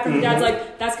 fire in the back. And the dad's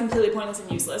like, that's completely pointless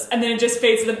and useless. And then it just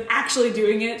fades to them actually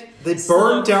doing it. They Slow.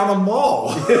 burned down a mall.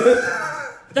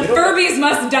 The Furbies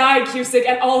must die, Cusick,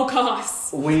 at all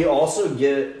costs. We also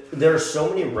there are so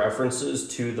many references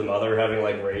to the mother having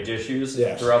like rage issues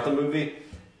Yes. throughout the movie.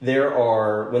 There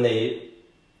are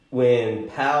when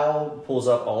Pal pulls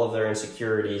up all of their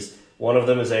insecurities, one of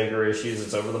them is anger issues,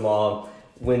 it's over the mom.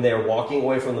 When they're walking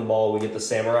away from the mall, we get the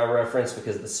samurai reference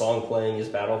because the song playing is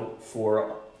Battle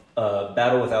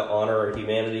Without Honor or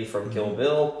Humanity from Kill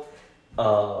Bill.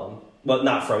 But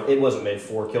not from, it wasn't made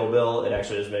for Kill Bill, it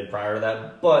actually was made prior to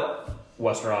that, but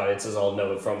Western audiences all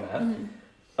know it from that.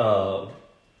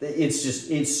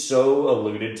 It's so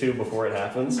alluded to before it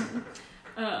happens.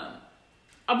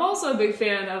 I'm also a big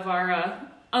fan of our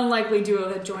unlikely duo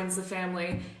that joins the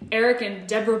family, Eric and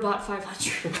Deborah Bot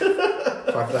 500.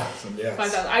 5,000, yes.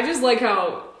 5,000. I just like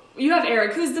how you have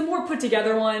Eric, who's the more put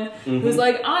together one, who's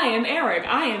like, I am Eric,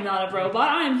 I am not a robot,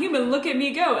 I am human, look at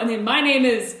me go. And then my name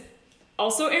is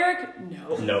also Eric?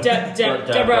 No.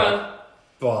 Deborah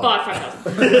Bot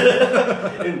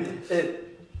 5,000.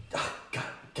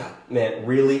 God, man,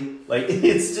 really? Like,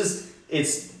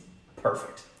 it's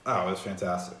perfect. Oh, it was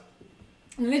fantastic.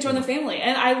 And then they join the family.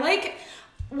 And I like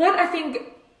what I think,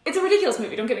 it's a ridiculous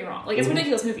movie, don't get me wrong. Like, it's a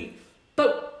ridiculous movie.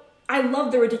 But I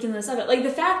love the ridiculousness of it. Like, the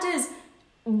fact is,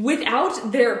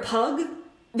 without their pug,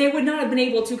 they would not have been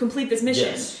able to complete this mission.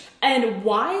 Yes. And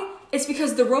why? It's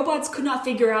because the robots could not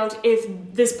figure out if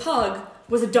this pug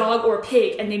was a dog or a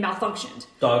pig, and they malfunctioned.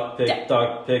 Dog, pig,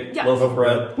 Yeah. loaf of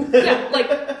bread. Yeah, like,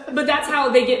 but that's how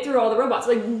they get through all the robots.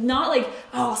 Like, not like,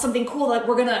 oh, something cool, like,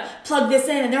 we're gonna plug this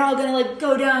in, and they're all gonna, like,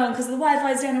 go down because the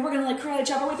Wi-Fi's down, and we're gonna, like, karate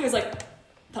chop our way through. It's like,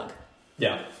 pug.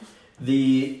 Yeah.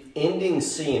 The ending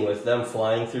scene with them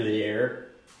flying through the air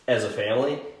as a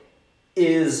family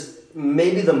is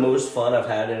maybe the most fun I've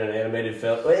had in an animated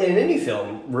film, in any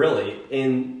film, really,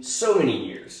 in so many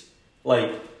years.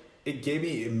 Like, It gave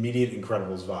me immediate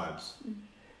Incredibles vibes.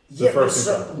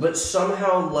 but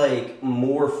somehow like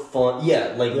more fun.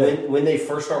 Yeah, like when they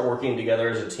first start working together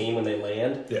as a team when they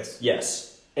land.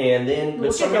 Yes. And then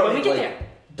We'll but get there somehow when we it get like there.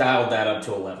 dialed that up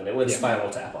to 11. It went Yeah. Spinal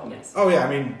Tap on me. Yes. Oh yeah, I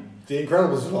mean The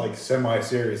Incredibles are like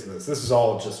semi-serious in this. This is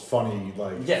all just funny,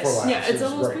 like Yes. for laughs. Yeah, it's It a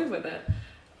was whole great. spoof with it.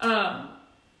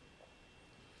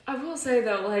 I will say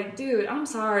though, like, dude, I'm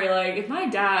sorry. Like, if my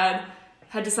dad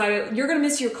had decided you're gonna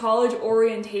miss your college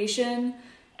orientation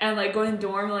and like going to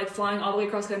dorm, and, like flying all the way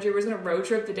across country, we're just gonna road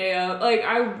trip the day of. Like,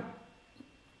 I'm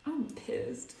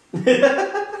pissed.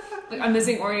 Like, I'm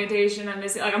missing orientation.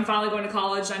 I'm finally going to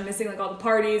college. And I'm missing like all the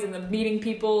parties and the meeting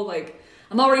people. Like,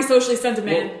 I'm already socially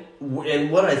sentimental. Well, and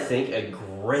what I think a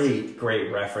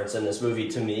great reference in this movie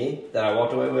to me that I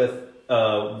walked away with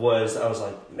was I was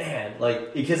like, man,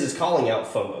 like, because it's calling out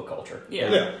FOMO culture. Yeah.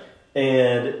 Like,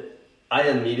 and I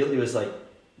immediately was like,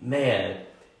 man,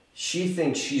 she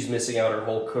thinks she's missing out her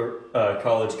whole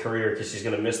college career because she's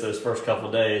going to miss those first couple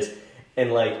days.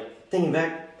 And like, thinking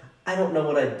back, I don't know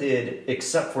what I did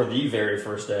except for the very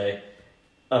first day.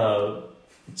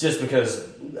 Just because,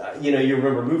 you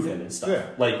remember move-in and stuff. Yeah.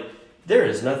 Like, there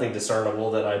is nothing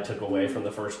discernible that I took away from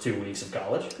the first 2 weeks of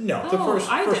college. No, the Oh, first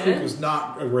I week did. was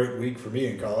not a great week for me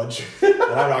in college. And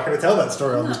I'm not going to tell that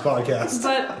story on this podcast.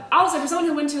 But I was like, for someone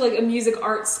who went to like a music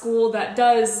art school that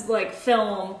does like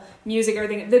film, music,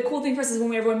 everything, the cool thing for us is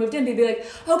when everyone moved in, they'd be like,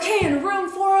 okay, in room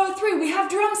 403, we have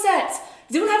drum sets.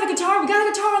 Does anyone have a guitar? We got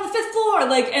a guitar on the 5th floor.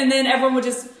 Like, and then everyone would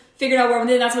just figure out where everyone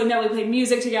did. That's how we met. We played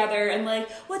music together. And like,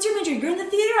 what's your major? You're in the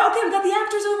theater? Okay, we got the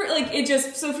actors over. Like, it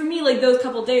just, so for me, like, those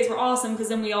couple days were awesome because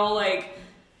then we all like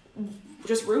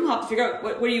just room hop to figure out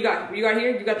what do you got? What do you got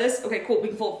here? You got this? Okay, cool. We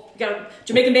can pull. We got a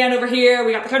Jamaican band over here.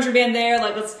 We got the country band there.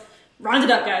 Like, let's round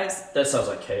it up, guys. That sounds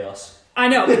like chaos. I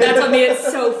know, but that's what made it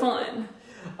so fun.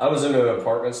 I was in an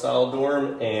apartment style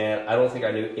dorm, and I don't think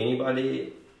I knew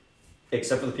anybody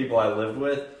except for the people I lived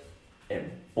with. And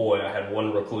boy, I had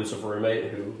one reclusive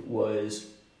roommate who was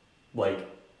like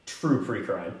true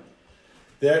pre-crime.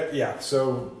 Yeah,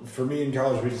 so for me in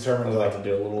college, we I determined would like to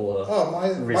do a little my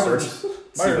research.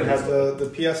 My room had the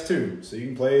PS2, so you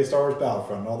can play Star Wars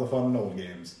Battlefront and all the fun and old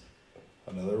games.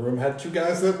 Another room had two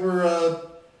guys that were a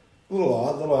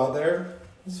little out there.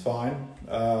 It's fine.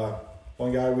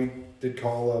 One guy we did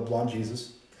call Blonde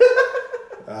Jesus.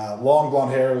 Long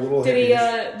blonde hair, a little Did he?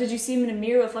 hippie-ish. Did you see him in a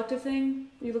mirror reflective thing?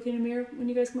 Were you looking in a mirror when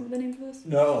you guys come up with the name for this?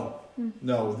 No,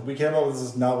 we came up with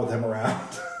this not with him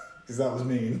around because that was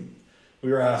mean.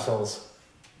 We were assholes.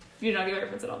 You did not get a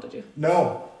reference at all, did you?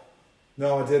 No,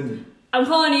 I didn't. I'm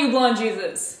calling you Blonde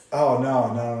Jesus. Oh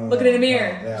no. Looking in the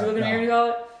mirror. No, yeah, Did you look in the no. mirror and you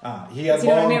call it? He had So you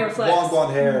know what a long, mirror reflects. long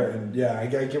blonde hair, and yeah, I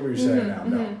get what you're saying now.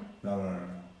 No.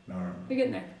 You're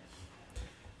getting there.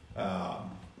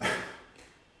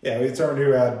 Yeah, we determined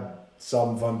who had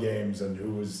some fun games and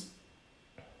who was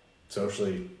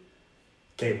socially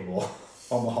capable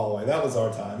on the hallway. That was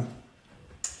our time.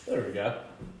 There we go.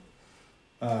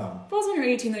 But also when you're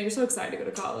 18 though, you're so excited to go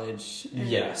to college. And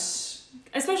Yes.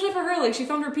 especially for her, like she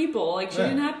found her people. Like she Yeah.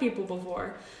 didn't have people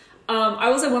before. I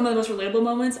will say one of the most relatable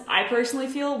moments I personally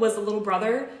feel was the little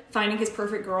brother finding his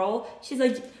perfect girl. She's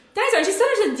like, dinosaur. She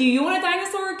said, "Do you want a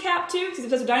dinosaur cap too?" Because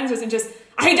obsessed with dinosaurs and just,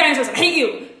 I hate dinosaurs. I hate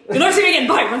you. You'll never see me again.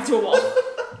 Bye. Runs to a wall.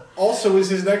 Also, is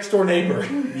his next door neighbor.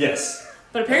 Yes.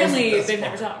 But apparently That's they've fun.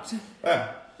 never talked.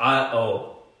 Yeah.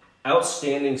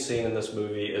 Outstanding scene in this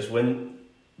movie is when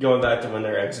going back to when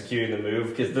they're executing the move,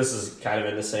 because this is kind of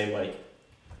in the same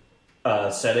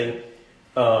setting.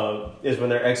 Is when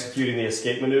they're executing the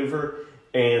escape maneuver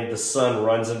and the son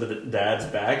runs into the dad's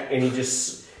back and he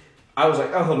just, I was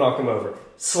like, oh, he'll knock him over.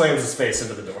 Slams his face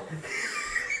into the door.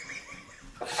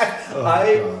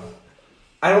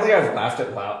 I don't think I've laughed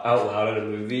out loud in a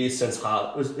movie since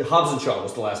Hobbs and Shaw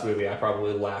was the last movie I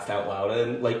probably laughed out loud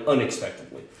in, like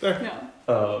unexpectedly.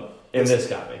 No. And this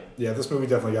got me. Yeah, this movie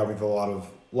definitely got me with a lot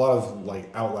of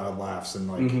like out loud laughs and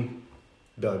like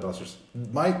belly busters.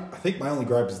 I think my only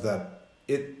gripe is that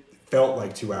it felt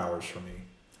like 2 hours for me.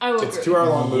 I will It's a agree. 2 hour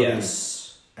long movie.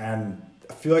 Yes. And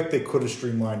I feel like they could have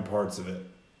streamlined parts of it.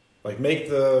 Like make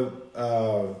the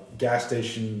gas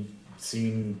station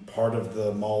scene part of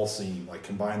the mall scene. Like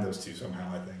combine those two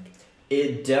somehow, I think.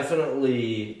 It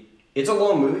definitely, it's a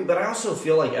long movie, but I also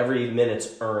feel like every minute's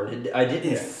earned. I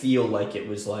didn't feel like it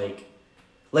was like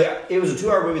it was a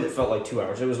 2 hour movie that felt like 2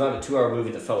 hours. It was not a 2 hour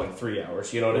movie that felt like 3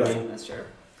 hours. You know what I mean? That's true.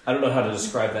 I don't know how to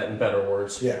describe that in better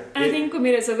words. Yeah. And I think what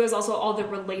made it so good is also all the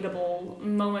relatable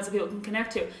moments that people can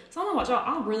connect to. So I'm gonna watch.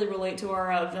 I'll really relate to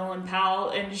our villain pal,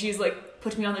 and she's like,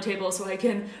 put me on the table so I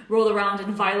can roll around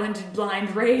in violent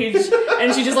blind rage,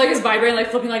 and she just like is vibrating,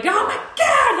 like flipping, like oh my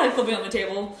god, like flipping on the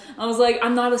table. I was like,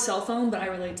 I'm not a cell phone, but I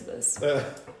relate to this.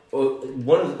 Well,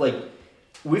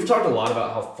 we've talked a lot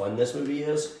about how fun this movie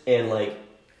is, and like,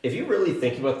 if you really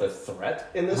think about the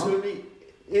threat in this movie,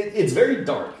 it's very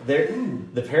dark.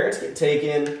 The parents get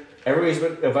taken, everybody's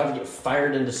about to get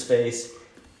fired into space,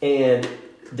 And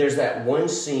there's that one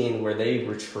scene where they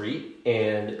retreat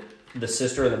and the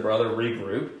sister and the brother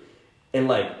regroup, and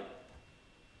like,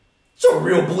 it's a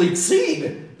real bleak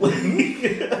scene.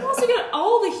 Also, got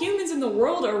all the humans in the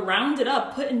world are rounded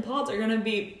up, put in pods, are gonna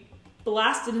be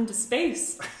blasted into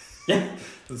space. Yeah.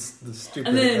 The stupid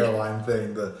And then- airline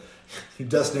thing. The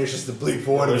destination's the bleak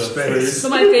void of space. So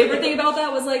my favorite thing about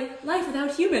that was like life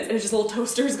without humans, and it's just little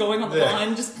toasters going on the Yeah.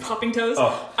 line, just popping toast.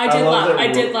 Oh, I I did love laugh. that I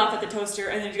Ro- did laugh at the toaster,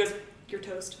 and then she goes, "You're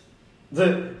toast."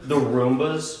 The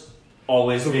Roombas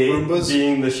always The being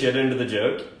Roombas? the shit into the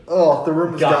joke. Oh, the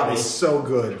room Got got me. me so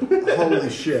good. Holy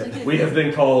shit. We have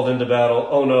been called into battle.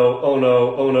 Oh no, oh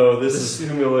no, oh no, this is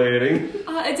humiliating.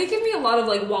 It did give me a lot of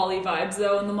like Wall-E vibes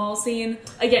though in the mall scene.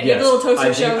 Again, Yes, the little toaster I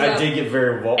did, shows I up. did get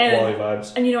very And- Wally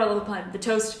vibes. And you know I love the pun. The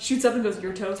toast shoots up and goes,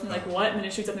 "Your toast," and you're like, "What?" And then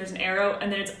it shoots up and there's an arrow,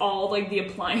 and then it's all like the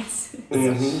appliances.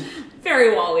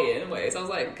 Very Wall-E in ways. I was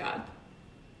like, God,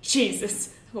 Jesus,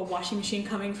 I have a washing machine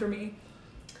coming for me.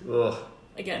 Ugh.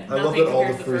 Again, I love nothing that all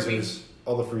compared the to the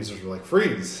Furby. freezers were like,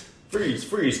 freeze. Freeze,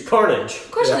 freeze, carnage.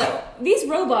 Question Yeah. though, these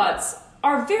robots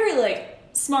are very like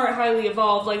smart, highly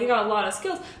evolved, like they got a lot of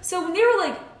skills. So when they were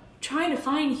like trying to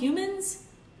find humans,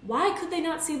 why could they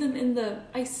not see them in the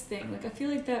ice thing? Like I feel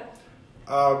like that,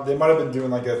 They might have been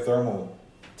doing like a thermal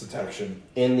detection.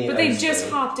 In the but they ice just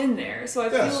thing. hopped in there. So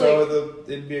I Yeah, feel so like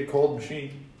it'd be a cold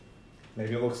machine.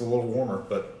 Maybe it looks a little warmer,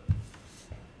 but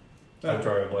I'm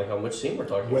trying to blank on which scene we're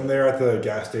talking when about. they're at the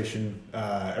gas station,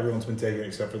 everyone's been taken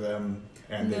except for them,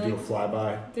 and they No. do a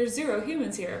flyby. there's zero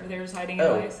humans here, but they're just hiding in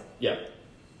Oh, ice. yeah.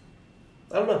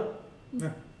 I don't know. Yeah.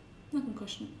 Nothing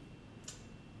question.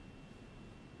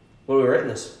 What are we rating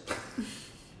this?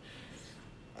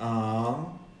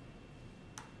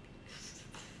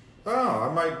 I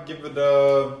might give it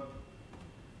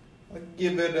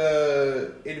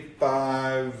a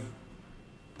 85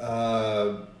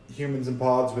 humans and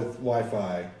pods with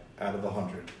Wi-Fi out of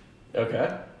 100.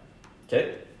 Okay.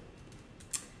 Okay.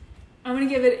 I'm gonna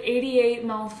give it 88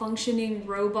 malfunctioning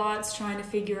robots trying to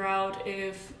figure out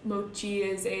if Mochi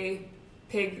is a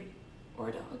pig or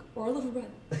a dog or a loaf of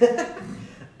bread.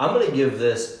 I'm going to give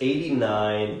this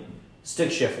 89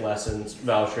 stick shift lessons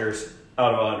vouchers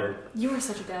out of 100. You are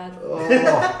such a dad.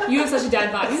 Oh, You have such a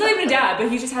dad vibe. He's not even a dad,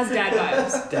 but he just has dad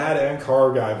vibes. dad and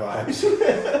car guy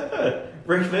vibes.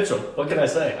 Rick Mitchell. What can I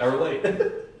say? I relate.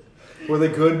 Were they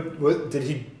good? What, did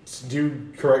he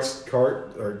do correct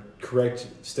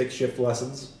stick shift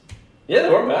lessons? Yeah, they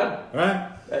weren't bad. All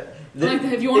right. The like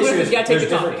that. If you want to issue go, is you gotta take there's the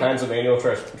different coffee. kinds of manual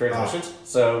transmissions.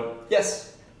 So,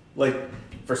 yes. Like,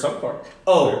 for some car.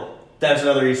 Oh, that's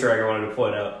another Easter egg I wanted to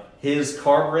point out. His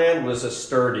car brand was a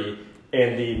Sturdy,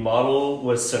 and the model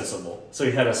was Sensible. So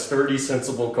he had a sturdy,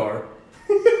 sensible car.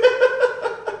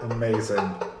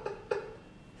 Amazing.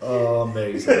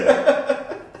 Amazing.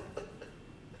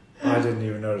 I didn't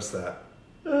even notice that.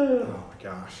 Oh my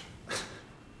gosh.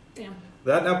 Damn.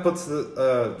 That now puts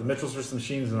the Mitchells vs.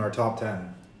 Machines in our top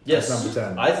 10. Yes. That's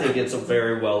number 10. I think it's a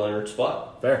very well entered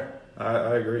spot. Fair.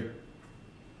 I agree.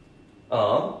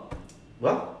 Well,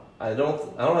 I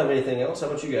don't have anything else. How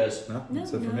about you guys? No, No,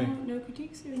 that's it for me. no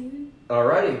critiques or anything.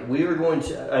 Alrighty, we were going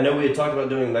to. I know we had talked about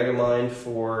doing Megamind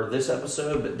for this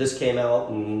episode, but this came out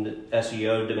and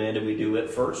SEO demanded we do it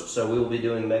first, so we will be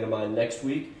doing Megamind next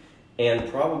week, and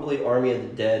probably Army of the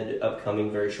Dead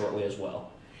upcoming very shortly as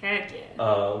well. Heck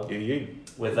yeah. Yeah.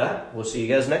 With that, we'll see you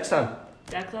guys next time.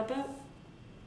 Dad clap out.